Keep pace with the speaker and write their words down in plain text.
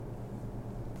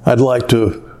I'd like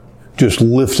to just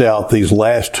lift out these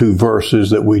last two verses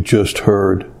that we just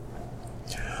heard.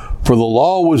 For the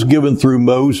law was given through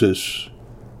Moses.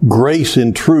 Grace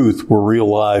and truth were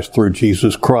realized through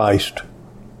Jesus Christ.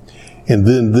 And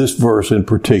then this verse in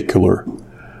particular.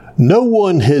 No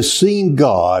one has seen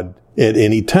God at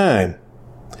any time.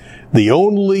 The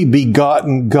only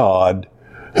begotten God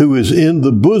who is in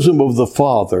the bosom of the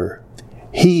Father,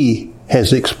 He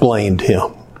has explained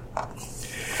Him.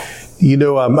 You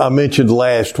know, I mentioned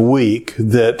last week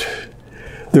that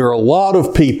there are a lot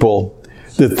of people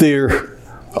that they're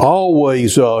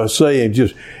always saying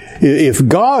just, if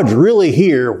God's really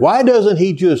here, why doesn't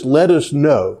He just let us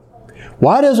know?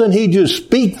 Why doesn't He just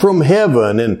speak from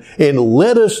heaven and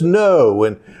let us know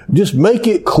and just make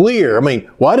it clear? I mean,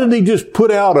 why didn't He just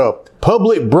put out a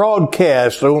public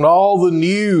broadcast on all the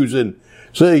news and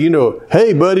say,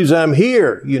 hey buddies, I'm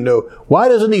here. Why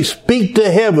doesn't He speak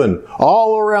to heaven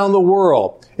all around the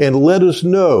world and let us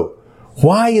know?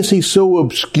 Why is He so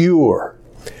obscure?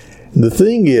 And the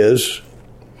thing is,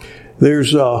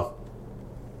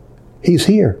 He's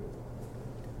here.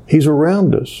 He's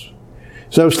around us.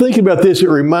 So I was thinking about this. It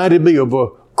reminded me of a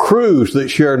cruise that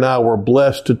Sharon and I were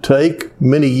blessed to take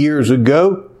many years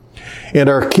ago. And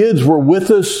our kids were with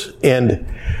us. And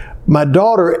my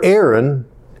daughter, Erin,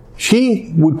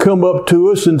 she would come up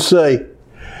to us and say,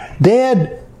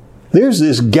 Dad, there's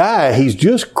this guy. He's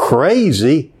just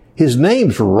crazy. His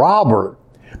name's Robert.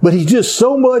 But he's just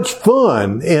so much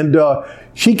fun. And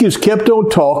she just kept on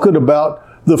talking about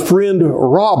the friend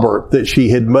Robert that she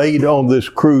had made on this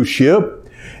cruise ship.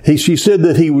 She said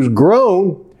that he was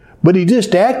grown, but he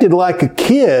just acted like a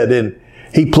kid, and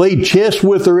he played chess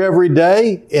with her every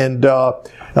day, and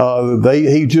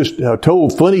he just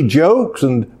told funny jokes,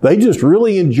 and they just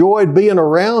really enjoyed being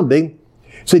around him.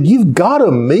 Said, you've got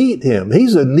to meet him.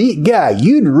 He's a neat guy.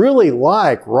 You'd really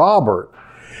like Robert.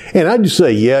 And I just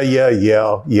say, yeah.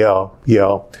 Well,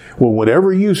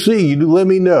 whatever you see, you let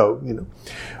me know.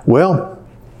 Well,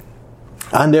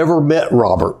 I never met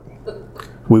Robert.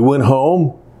 We went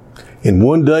home, and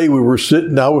one day we were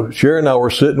sitting, Sharon and I were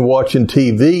sitting watching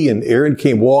TV, and Erin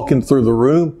came walking through the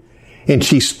room, and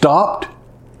she stopped,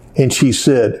 and she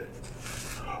said,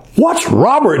 what's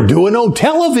Robert doing on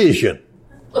television?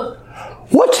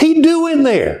 What's he doing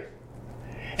there?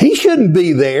 He shouldn't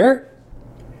be there.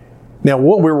 Now,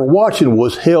 what we were watching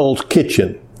was Hell's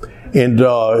Kitchen. And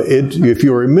if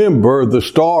you remember, the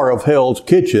star of Hell's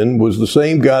Kitchen was the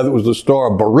same guy that was the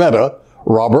star of Beretta,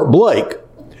 Robert Blake.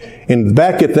 And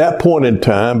back at that point in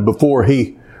time, before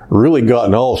he really got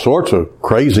in all sorts of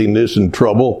craziness and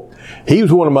trouble, he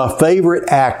was one of my favorite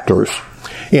actors.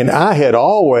 And I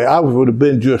would have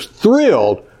been just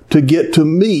thrilled to get to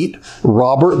meet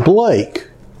Robert Blake.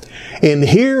 And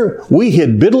here we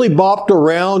had biddly-bopped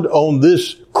around on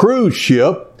this cruise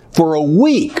ship for a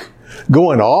week,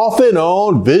 going off and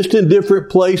on, visiting different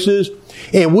places,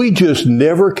 and we just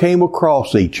never came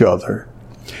across each other.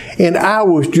 And I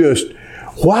was just,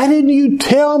 why didn't you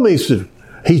tell me?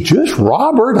 He's just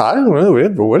Robert. I don't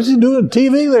know. What is he doing on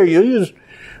TV there?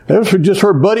 That was just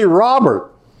her buddy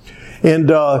Robert. And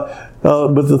but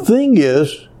the thing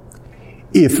is,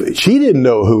 if she didn't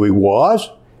know who he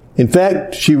was, in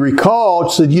fact, she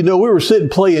recalled, said, we were sitting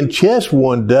playing chess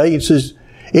one day, and says,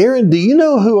 Erin, do you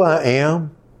know who I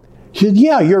am? She said,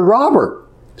 yeah, you're Robert.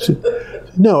 I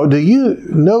said, no, do you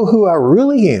know who I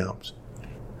really am?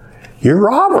 You're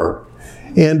Robert.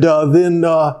 And then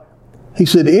he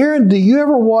said, Erin, do you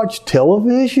ever watch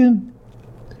television?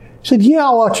 She said, yeah,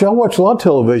 I watch a lot of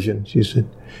television. He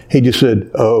just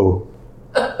said, oh.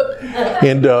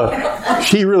 And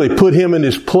she really put him in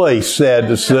his place, sad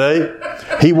to say.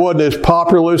 He wasn't as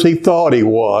popular as he thought he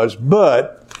was.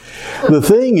 But the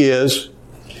thing is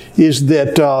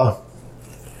that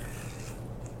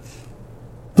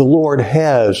the Lord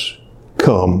has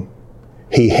come.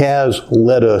 He has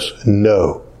let us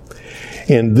know.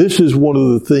 And this is one of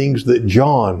the things that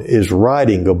John is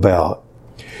writing about.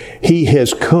 He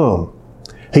has come.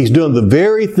 He's done the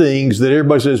very things that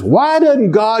everybody says, why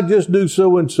doesn't God just do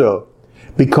so and so?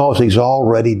 Because He's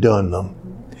already done them.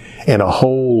 And a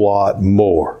whole lot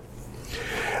more.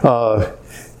 Now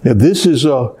this is,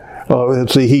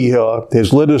 He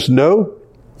has let us know.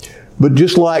 But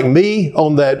just like me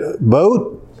on that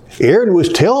boat, Erin was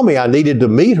telling me I needed to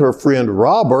meet her friend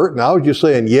Robert, and I was just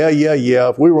saying, yeah,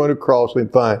 if we run across him,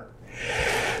 fine.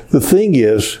 The thing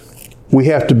is, we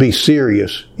have to be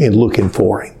serious in looking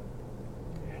for Him.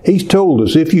 He's told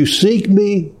us, if you seek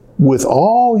me with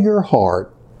all your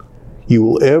heart, you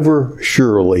will ever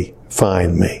surely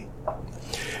find me.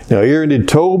 Now, Erin had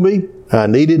told me I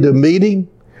needed to meet Him.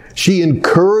 She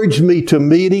encouraged me to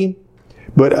meet Him.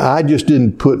 But I just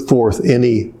didn't put forth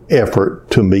any effort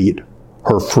to meet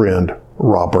her friend,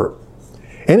 Robert.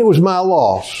 And it was my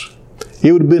loss.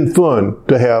 It would have been fun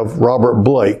to have Robert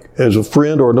Blake as a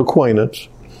friend or an acquaintance.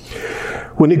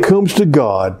 When it comes to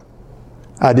God,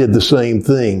 I did the same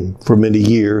thing for many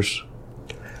years.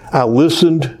 I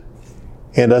listened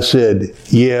and I said,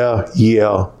 yeah,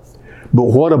 but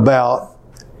what about?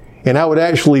 And I would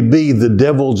actually be the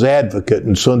devil's advocate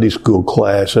in Sunday school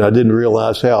class, and I didn't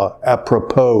realize how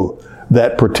apropos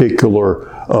that particular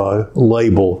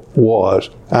label was.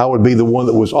 I would be the one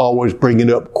that was always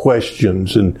bringing up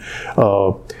questions and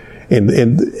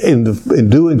in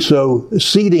doing so,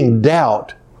 seeding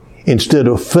doubt instead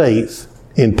of faith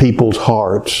in people's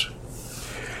hearts.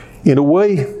 In a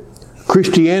way,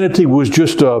 Christianity was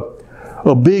just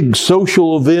a big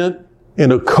social event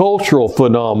and a cultural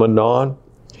phenomenon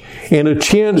and a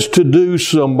chance to do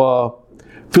some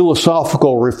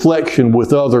philosophical reflection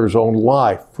with others on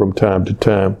life from time to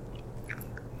time.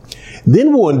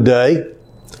 Then one day,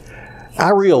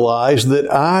 I realized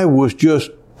that I was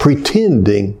just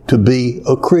pretending to be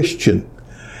a Christian.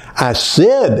 I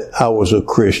said I was a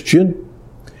Christian,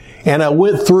 and I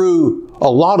went through a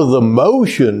lot of the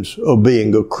motions of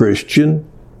being a Christian,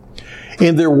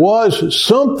 and there was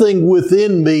something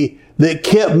within me that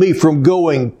kept me from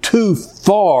going too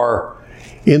far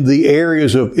in the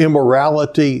areas of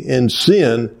immorality and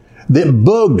sin that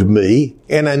bugged me,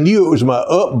 and I knew it was my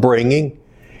upbringing.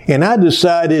 And I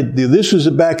decided this is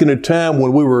back in a time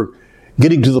when we were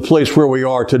getting to the place where we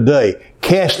are today,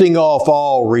 casting off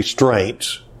all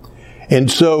restraints. And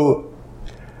so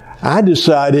I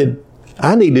decided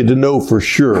I needed to know for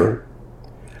sure.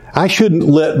 I shouldn't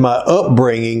let my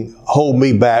upbringing hold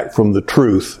me back from the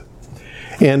truth.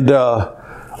 And a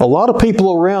lot of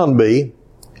people around me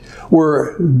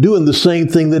were doing the same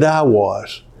thing that I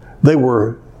was. They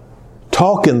were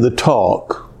talking the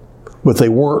talk, but they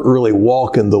weren't really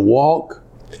walking the walk,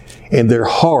 and their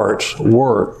hearts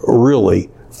weren't really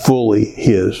fully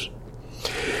His.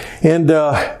 And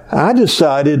I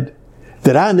decided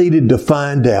that I needed to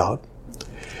find out.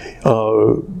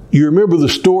 You remember the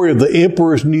story of the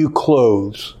emperor's new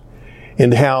clothes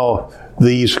and how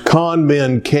these con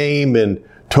men came and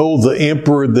told the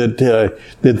emperor that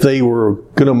they were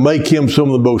going to make him some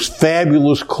of the most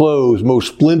fabulous clothes, most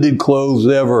splendid clothes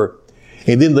ever.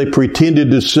 And then they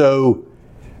pretended to sew,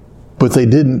 but they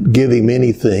didn't give him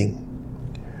anything.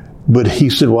 But he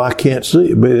said, well, I can't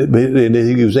see it. But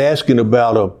he was asking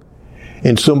about them.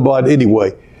 And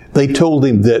anyway, they told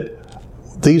him that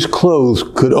these clothes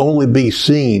could only be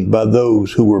seen by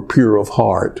those who were pure of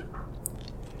heart.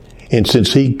 And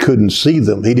since he couldn't see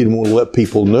them, he didn't want to let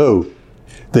people know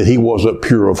that he wasn't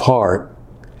pure of heart.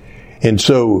 And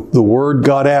so the word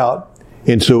got out.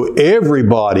 And so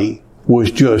everybody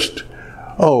was just,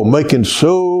 making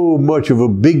so much of a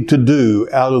big to-do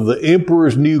out of the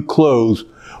emperor's new clothes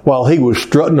while he was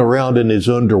strutting around in his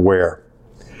underwear.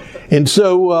 And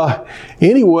so,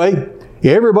 anyway,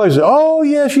 everybody said, oh,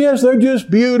 yes, they're just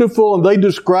beautiful. And they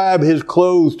describe his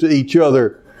clothes to each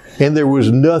other. And there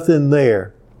was nothing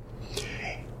there.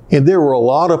 And there were a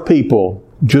lot of people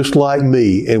just like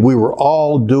me, and we were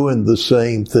all doing the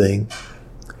same thing.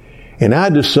 And I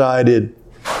decided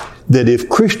that if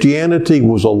Christianity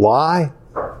was a lie,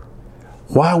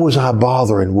 why was I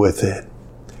bothering with it?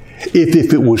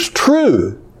 If it was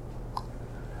true,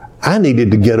 I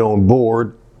needed to get on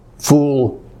board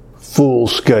full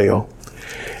scale.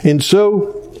 And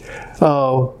so,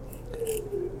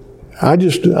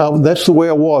 that's the way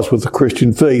I was with the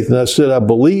Christian faith. And I said I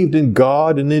believed in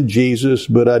God and in Jesus,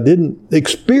 but I didn't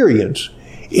experience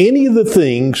any of the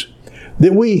things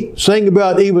that we sang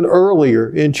about even earlier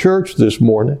in church this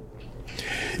morning.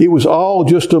 It was all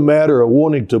just a matter of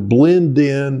wanting to blend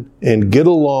in and get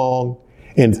along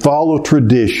and follow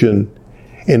tradition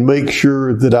and make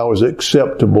sure that I was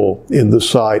acceptable in the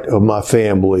sight of my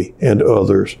family and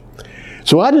others.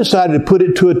 So I decided to put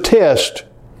it to a test.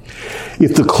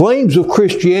 If the claims of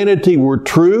Christianity were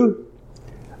true,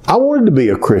 I wanted to be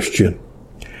a Christian.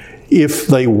 If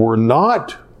they were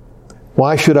not,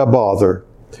 why should I bother?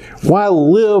 Why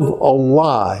live a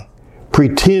lie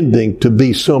pretending to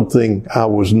be something I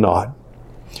was not?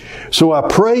 So I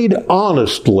prayed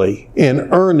honestly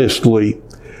and earnestly,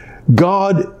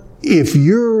 God, if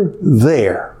you're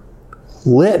there,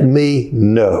 let me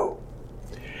know.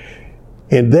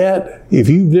 And that, if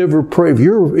you've never prayed, if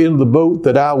you're in the boat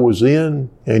that I was in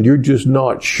and you're just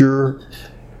not sure,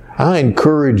 I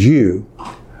encourage you,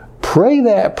 pray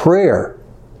that prayer,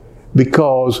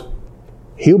 because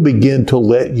He'll begin to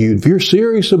let you, if you're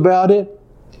serious about it,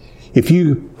 if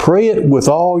you pray it with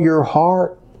all your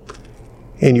heart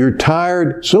and you're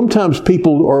tired, sometimes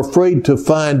people are afraid to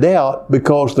find out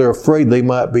because they're afraid they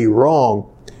might be wrong.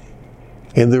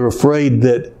 And they're afraid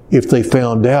that if they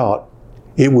found out,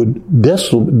 it would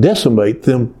decimate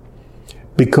them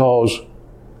because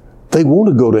they want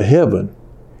to go to heaven.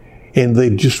 And they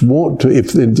just want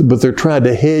to, but they're trying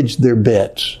to hedge their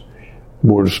bets,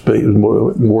 so to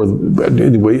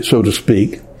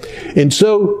speak. And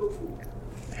so,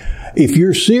 if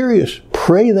you're serious,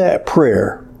 pray that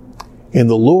prayer, and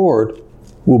the Lord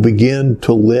will begin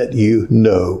to let you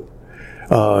know,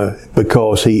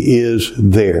 because He is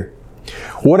there.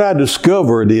 What I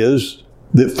discovered is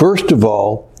that, first of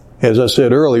all, as I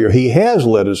said earlier, He has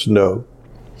let us know.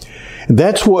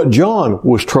 That's what John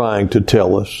was trying to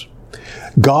tell us.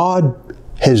 God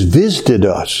has visited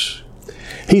us.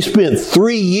 He spent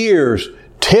 3 years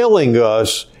telling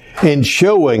us and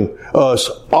showing us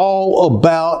all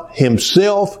about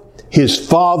Himself, His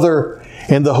Father,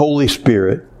 and the Holy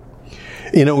Spirit.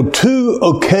 And on 2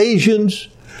 occasions,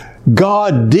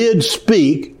 God did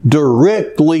speak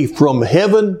directly from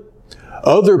heaven.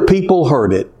 Other people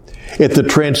heard it. At the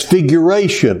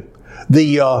Transfiguration,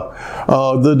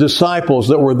 the disciples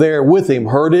that were there with Him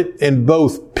heard it, and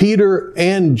both Peter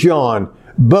and John,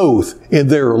 both in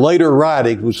their later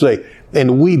writings would say,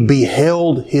 and we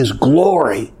beheld His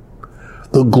glory,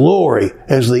 the glory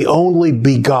as the only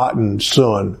begotten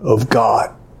Son of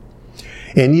God.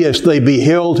 And yes, they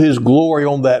beheld His glory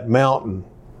on that mountain,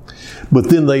 but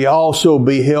then they also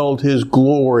beheld His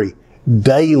glory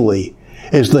daily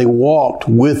as they walked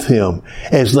with Him,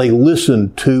 as they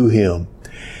listened to Him.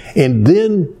 And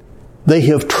then they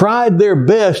have tried their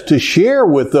best to share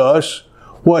with us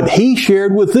what He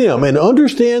shared with them. And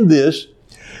understand this,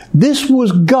 this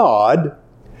was God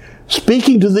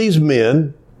speaking to these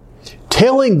men,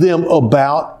 telling them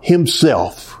about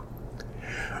Himself.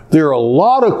 There are a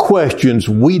lot of questions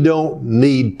we don't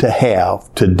need to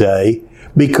have today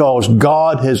because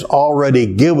God has already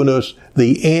given us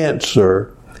the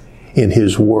answer in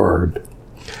His Word.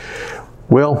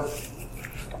 Well,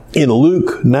 in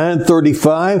Luke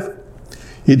 9:35,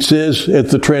 it says at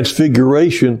the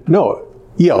Transfiguration,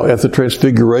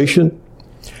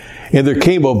 and there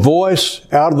came a voice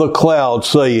out of the cloud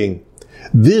saying,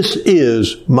 "This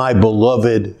is my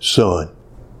beloved Son."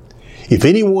 If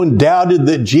anyone doubted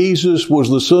that Jesus was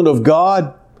the Son of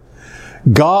God,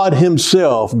 God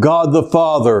Himself, God the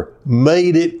Father,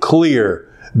 made it clear.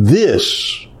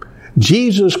 This,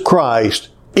 Jesus Christ,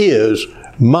 is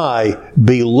my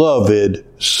beloved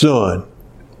Son.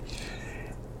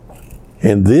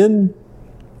 And then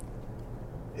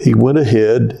He went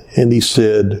ahead and He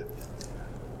said,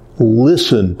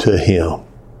 listen to Him.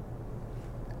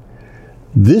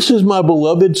 This is my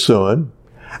beloved Son.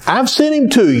 I've sent Him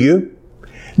to you.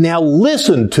 Now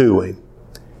listen to Him.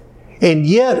 And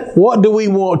yet, what do we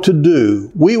want to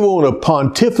do? We want to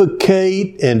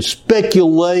pontificate and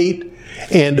speculate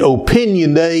and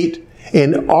opinionate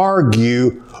and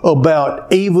argue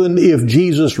about even if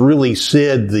Jesus really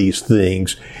said these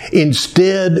things,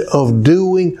 instead of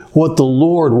doing what the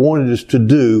Lord wanted us to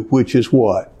do, which is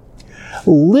what?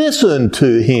 Listen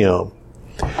to Him.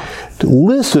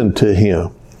 Listen to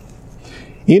Him.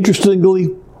 Interestingly,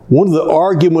 one of the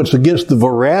arguments against the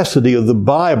veracity of the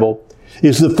Bible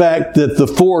is the fact that the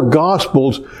 4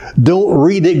 Gospels don't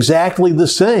read exactly the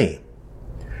same.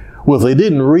 Well, if they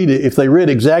didn't read it, if they read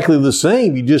exactly the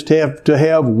same, you just have to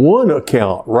have one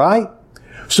account, right?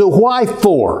 So why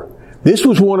 4? This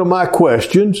was one of my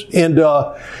questions. And,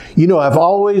 I'll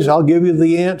give you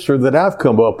the answer that I've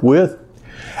come up with.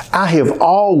 I have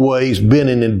always been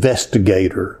an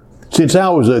investigator. Since I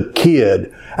was a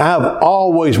kid, I've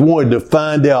always wanted to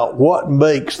find out what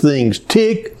makes things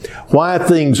tick, why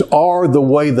things are the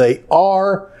way they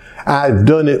are. I've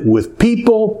done it with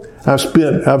people. I've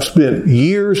spent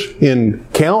years in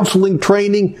counseling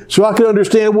training so I can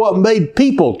understand what made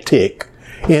people tick.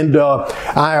 And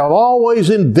I am always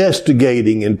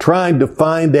investigating and trying to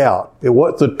find out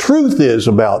what the truth is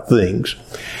about things.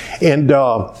 And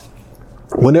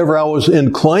whenever I was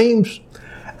in claims,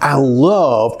 I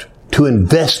loved to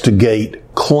investigate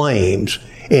claims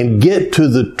and get to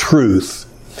the truth.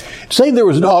 Say there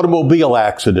was an automobile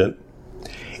accident,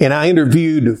 and I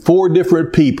interviewed 4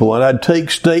 different people, and I'd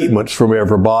take statements from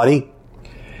everybody.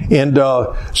 And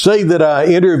say that I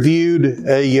interviewed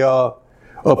a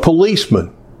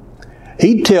policeman.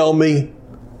 He'd tell me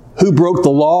who broke the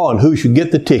law and who should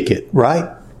get the ticket, right?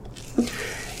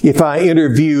 If I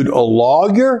interviewed a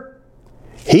lawyer,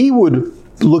 he would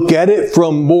look at it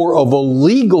from more of a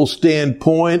legal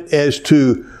standpoint as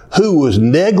to who was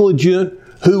negligent,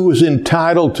 who was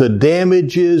entitled to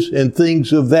damages, and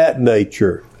things of that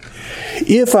nature.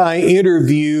 If I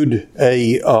interviewed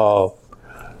a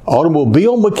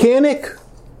automobile mechanic,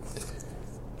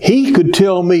 he could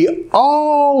tell me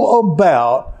all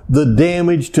about the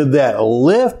damage to that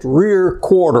left rear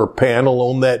quarter panel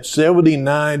on that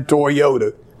 79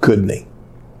 Toyota, couldn't he?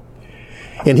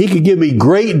 And he could give me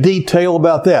great detail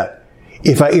about that.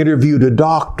 If I interviewed a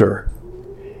doctor,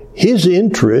 his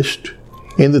interest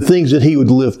in the things that he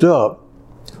would lift up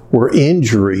were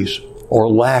injuries or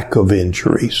lack of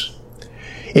injuries.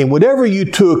 And whenever you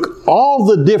took all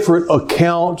the different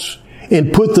accounts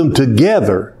and put them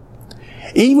together,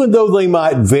 even though they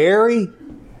might vary,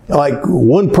 like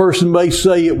one person may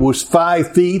say it was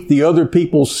 5 feet, the other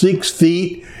people 6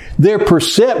 feet, their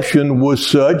perception was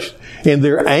such, and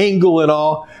their angle and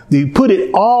all, you put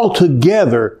it all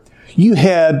together,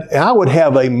 I would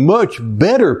have a much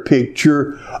better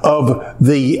picture of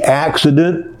the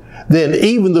accident than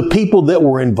even the people that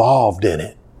were involved in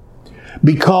it.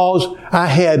 Because I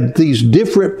had these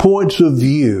different points of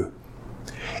view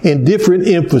and different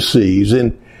emphases,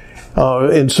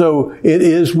 and so it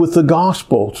is with the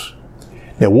Gospels.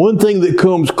 Now, one thing that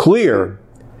comes clear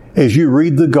as you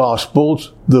read the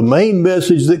Gospels, the main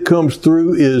message that comes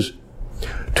through is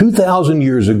 2,000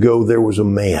 years ago there was a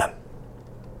man.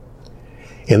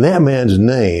 And that man's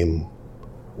name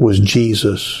was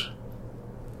Jesus.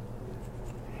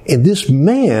 And this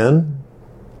man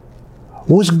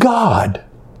was God.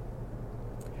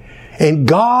 And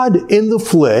God in the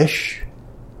flesh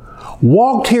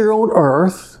walked here on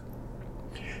earth.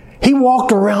 He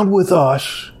walked around with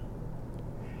us.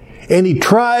 And He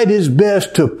tried His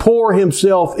best to pour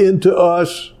Himself into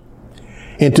us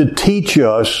and to teach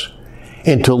us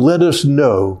and to let us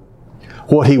know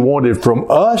what He wanted from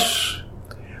us,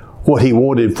 what He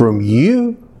wanted from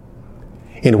you,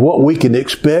 and what we can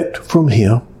expect from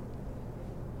Him.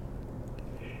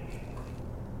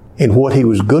 And what He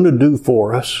was going to do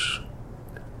for us.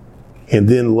 And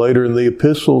then later in the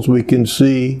epistles we can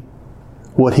see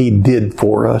what He did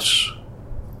for us.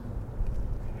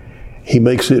 He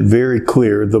makes it very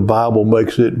clear. The Bible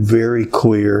makes it very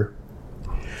clear.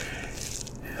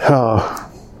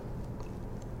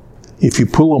 If you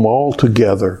pull them all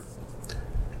together,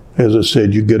 as I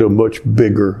said, you get a much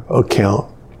bigger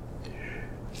account.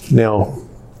 Now,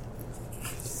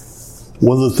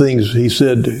 one of the things he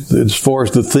said, as far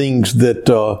as the things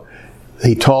that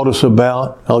he taught us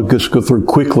about, I'll just go through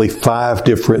quickly 5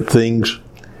 different things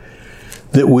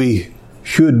that we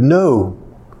should know.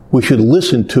 We should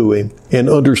listen to Him and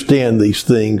understand these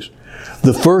things.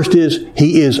 The first is,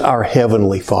 He is our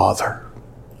Heavenly Father.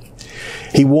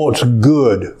 He wants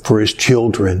good for His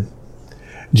children.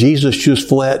 Jesus just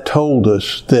flat told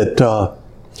us that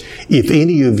if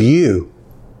any of you,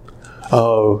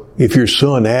 if your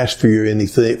son asks for you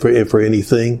anything, for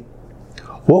anything,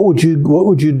 what would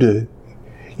you do?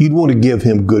 You'd want to give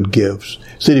him good gifts.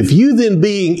 He said, if you then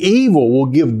being evil will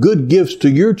give good gifts to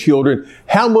your children,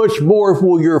 how much more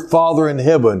will your Father in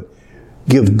heaven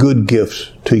give good gifts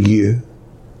to you?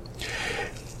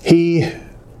 He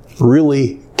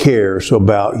really cares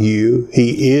about you.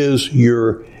 He is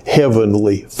your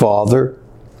Heavenly Father.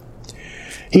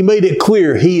 He made it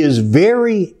clear He is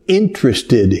very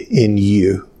interested in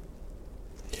you.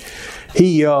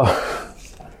 He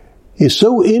is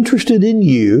so interested in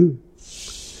you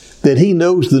that He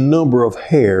knows the number of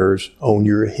hairs on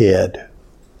your head.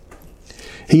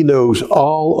 He knows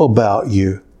all about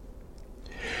you.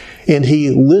 And He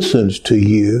listens to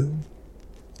you.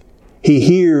 He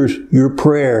hears your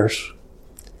prayers.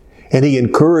 And He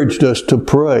encouraged us to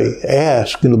pray.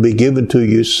 Ask and it'll be given to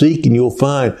you. Seek and you'll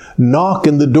find. Knock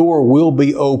and the door will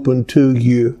be opened to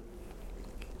you.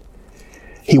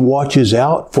 He watches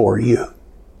out for you.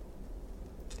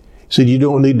 He said you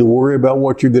don't need to worry about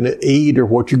what you're going to eat or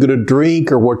what you're going to drink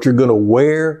or what you're going to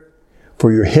wear.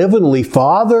 For your Heavenly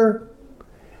Father,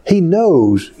 He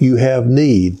knows you have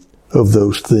need of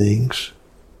those things.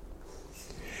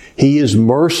 He is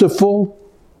merciful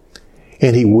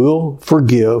and He will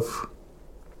forgive.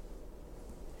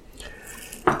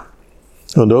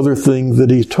 Another thing that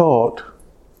He taught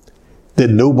that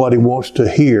nobody wants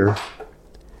to hear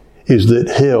is that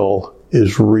hell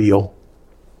is real.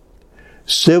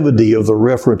 70 of the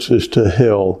references to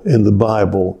hell in the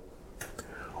Bible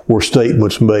were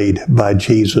statements made by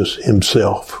Jesus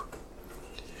Himself.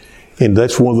 And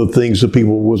that's one of the things that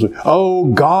people was,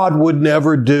 God would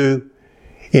never do.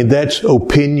 And that's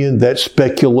opinion, that's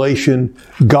speculation.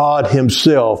 God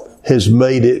Himself has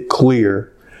made it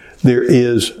clear there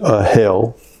is a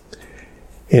hell.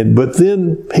 But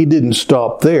then He didn't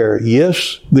stop there.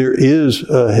 Yes, there is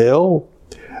a hell,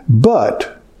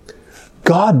 but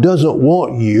God doesn't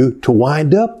want you to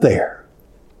wind up there.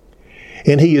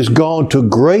 and He has gone to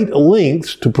great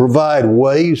lengths to provide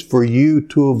ways for you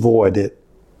to avoid it.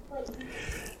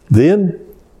 Then,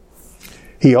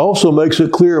 He also makes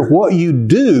it clear what you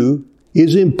do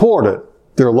is important.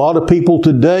 There are a lot of people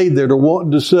today that are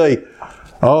wanting to say,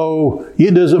 oh,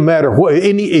 it doesn't matter what,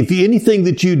 if anything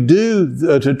that you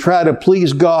do to try to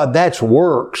please God, that's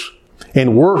works.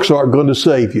 And works aren't going to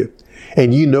save you.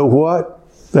 And you know what?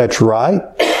 That's right.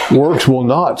 Works will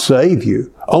not save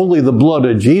you. Only the blood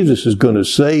of Jesus is going to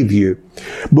save you.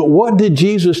 But what did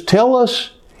Jesus tell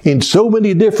us in so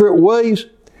many different ways?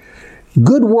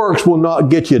 Good works will not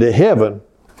get you to heaven,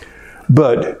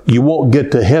 but you won't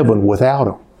get to heaven without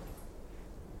them.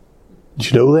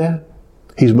 Did you know that?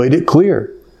 He's made it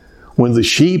clear. When the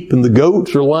sheep and the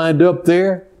goats are lined up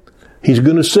there, He's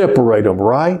going to separate them,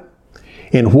 right?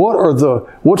 And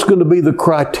what's going to be the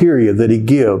criteria that He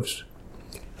gives?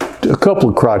 A couple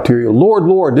of criteria. Lord,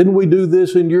 Lord, didn't we do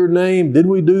this in your name? Did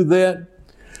we do that?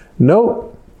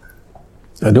 No.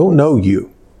 I don't know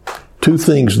you. Two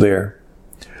things there.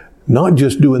 Not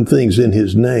just doing things in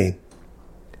His name,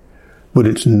 but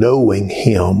it's knowing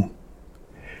Him.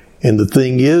 And the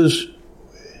thing is,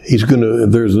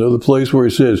 there's another place where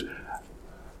He says,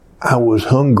 I was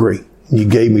hungry and you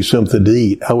gave me something to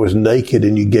eat. I was naked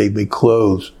and you gave me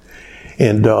clothes.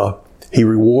 And He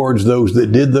rewards those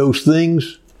that did those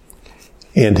things.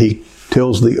 And He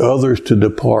tells the others to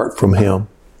depart from Him.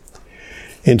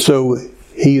 And so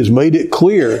He has made it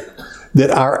clear that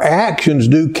our actions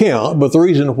do count, but the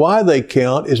reason why they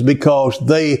count is because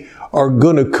they are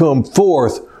going to come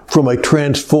forth from a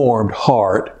transformed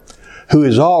heart who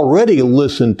has already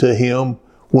listened to Him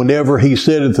whenever He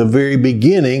said at the very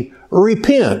beginning,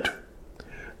 repent.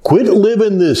 Quit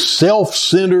living this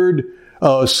self-centered,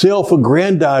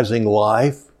 self-aggrandizing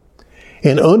life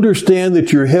and understand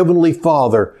that your Heavenly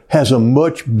Father has a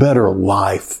much better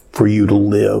life for you to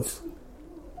live.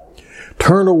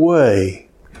 Turn away,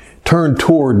 turn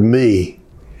toward me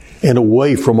and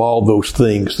away from all those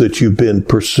things that you've been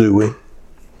pursuing.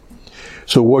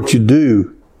 So what you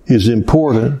do is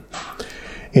important.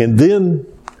 And then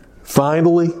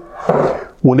finally,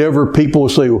 whenever people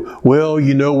say, well,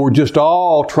 we're just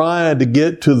all trying to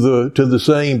get to the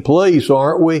same place,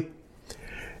 aren't we?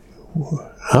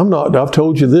 I've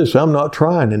told you this, I'm not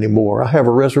trying anymore. I have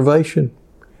a reservation.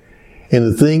 And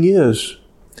the thing is,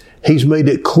 He's made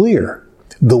it clear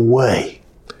the way.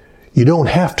 You don't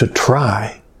have to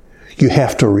try. You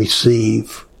have to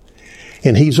receive.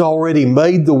 And He's already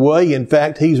made the way. In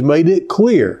fact, He's made it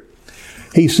clear.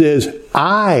 He says,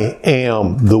 I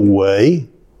am the way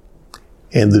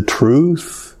and the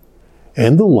truth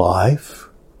and the life.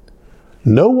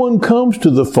 No one comes to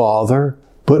the Father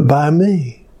but by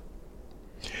me.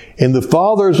 And the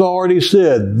Father has already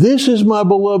said, this is my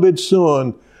beloved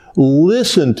Son.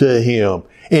 Listen to Him.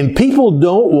 And people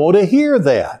don't want to hear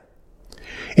that.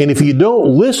 And if you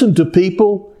don't listen to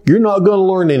people, you're not going to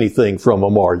learn anything from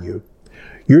them, are you?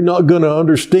 You're not going to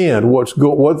understand what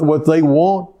they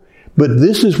want. But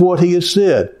this is what He has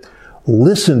said.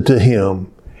 Listen to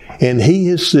Him. And He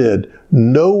has said,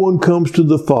 no one comes to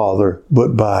the Father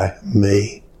but by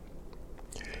me.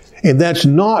 And that's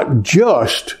not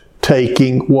just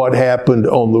taking what happened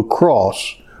on the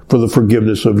cross for the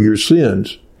forgiveness of your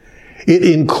sins. It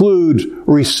includes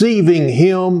receiving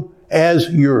Him as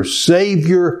your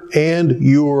Savior and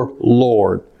your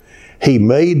Lord. He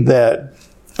made that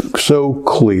so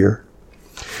clear.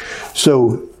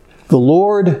 So the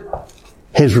Lord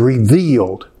has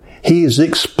revealed, He has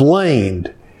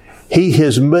explained, He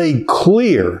has made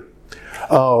clear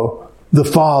the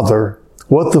Father,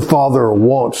 what the Father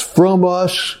wants from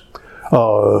us,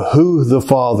 who the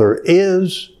Father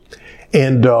is,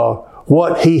 and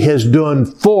what He has done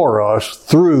for us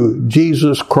through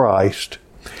Jesus Christ.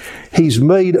 He's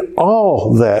made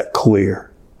all that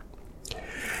clear.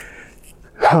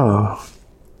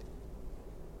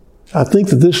 I think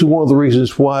that this is one of the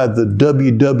reasons why the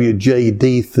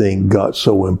WWJD thing got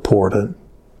so important.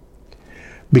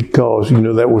 Because,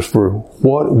 that was for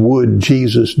what would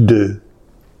Jesus do?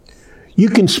 You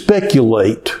can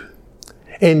speculate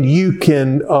and you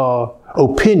can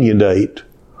opinionate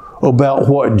about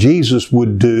what Jesus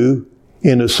would do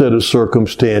in a set of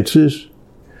circumstances.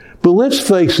 But let's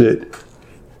face it,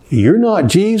 you're not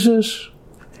Jesus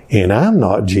and I'm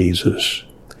not Jesus.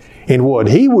 And what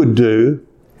He would do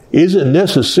isn't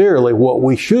necessarily what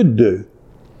we should do.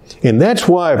 And that's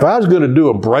why if I was going to do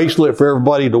a bracelet for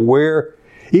everybody to wear,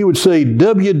 it would say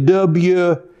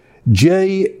WWJHMD.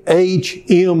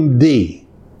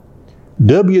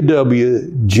 WWJHMD.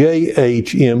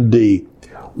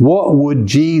 What would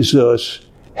Jesus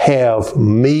have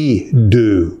me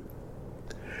do?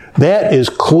 That is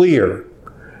clear.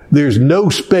 There's no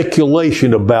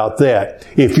speculation about that.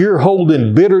 If you're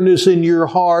holding bitterness in your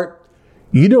heart,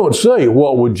 you don't say,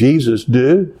 what would Jesus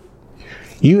do?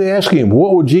 You ask him,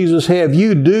 what would Jesus have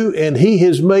you do? And he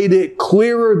has made it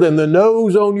clearer than the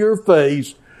nose on your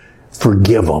face.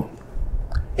 Forgive them.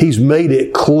 He's made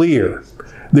it clear.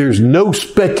 There's no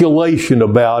speculation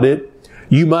about it.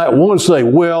 You might want to say,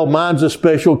 well, mine's a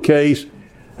special case.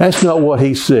 That's not what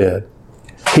he said.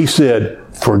 He said,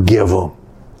 forgive them.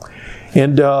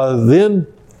 And then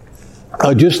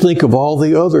I just think of all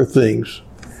the other things.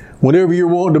 Whenever you're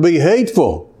wanting to be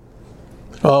hateful,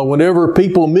 whenever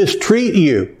people mistreat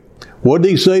you, what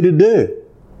did he say to do?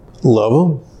 Love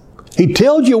them. He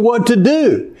tells you what to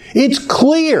do. It's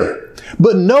clear.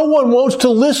 But no one wants to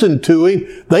listen to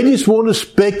him. They just want to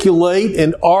speculate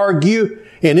and argue.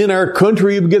 And in our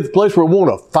country, you get to the place where we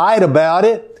want to fight about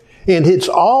it. And it's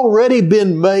already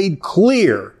been made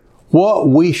clear what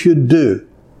we should do.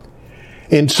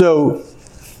 And so,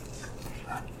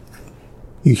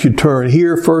 you should turn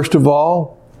here first of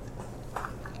all,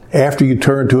 after you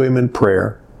turn to him in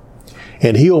prayer.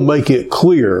 And he'll make it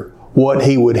clear what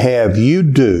he would have you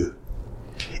do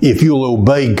if you'll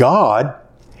obey God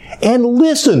and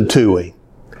listen to him.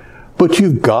 But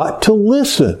you've got to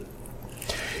listen.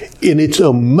 And it's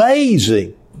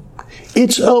amazing.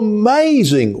 It's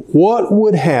amazing what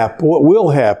would happen, what will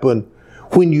happen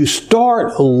when you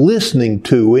start listening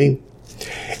to him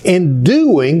and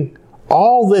doing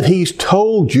all that he's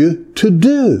told you to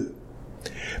do.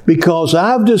 Because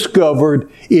I've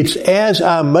discovered it's as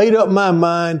I made up my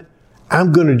mind,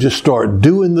 I'm going to just start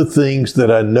doing the things that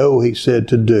I know he said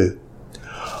to do.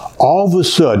 All of a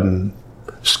sudden,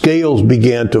 scales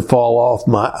began to fall off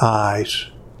my eyes.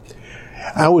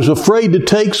 I was afraid to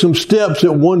take some steps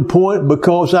at one point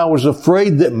because I was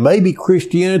afraid that maybe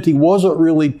Christianity wasn't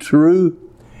really true.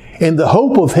 And the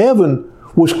hope of heaven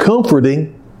was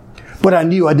comforting, but I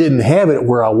knew I didn't have it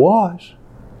where I was.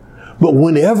 But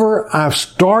whenever I've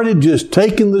started just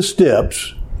taking the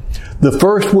steps, the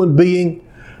first one being,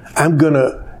 I'm going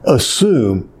to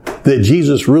assume that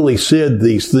Jesus really said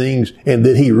these things and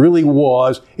that he really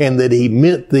was and that he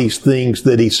meant these things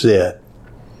that he said.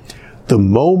 The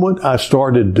moment I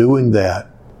started doing that,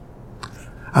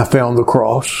 I found the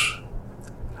cross.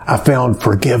 I found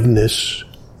forgiveness.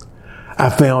 I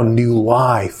found new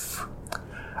life.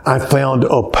 I found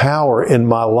a power in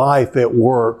my life at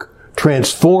work,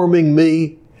 transforming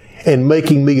me and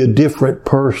making me a different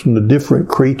person, a different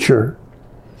creature.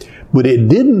 But it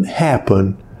didn't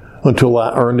happen until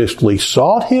I earnestly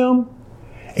sought him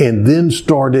and then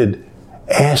started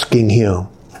asking him,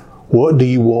 what do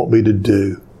you want me to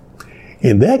do?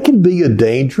 And that can be a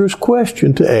dangerous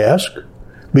question to ask,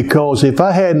 because if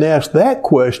I hadn't asked that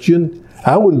question,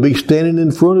 I wouldn't be standing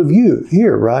in front of you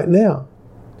here right now.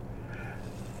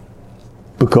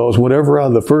 Because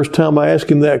the first time I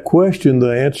asked him that question, the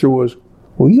answer was,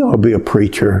 well, you ought to be a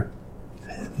preacher.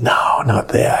 No, not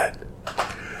that.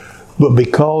 But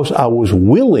because I was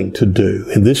willing to do,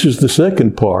 and this is the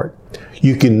second part,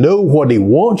 you can know what he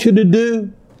wants you to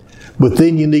do, but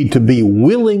then you need to be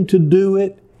willing to do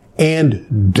it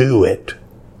and do it.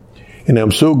 And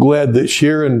I'm so glad that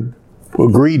Sharon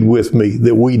agreed with me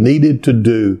that we needed to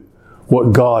do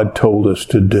what God told us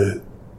to do.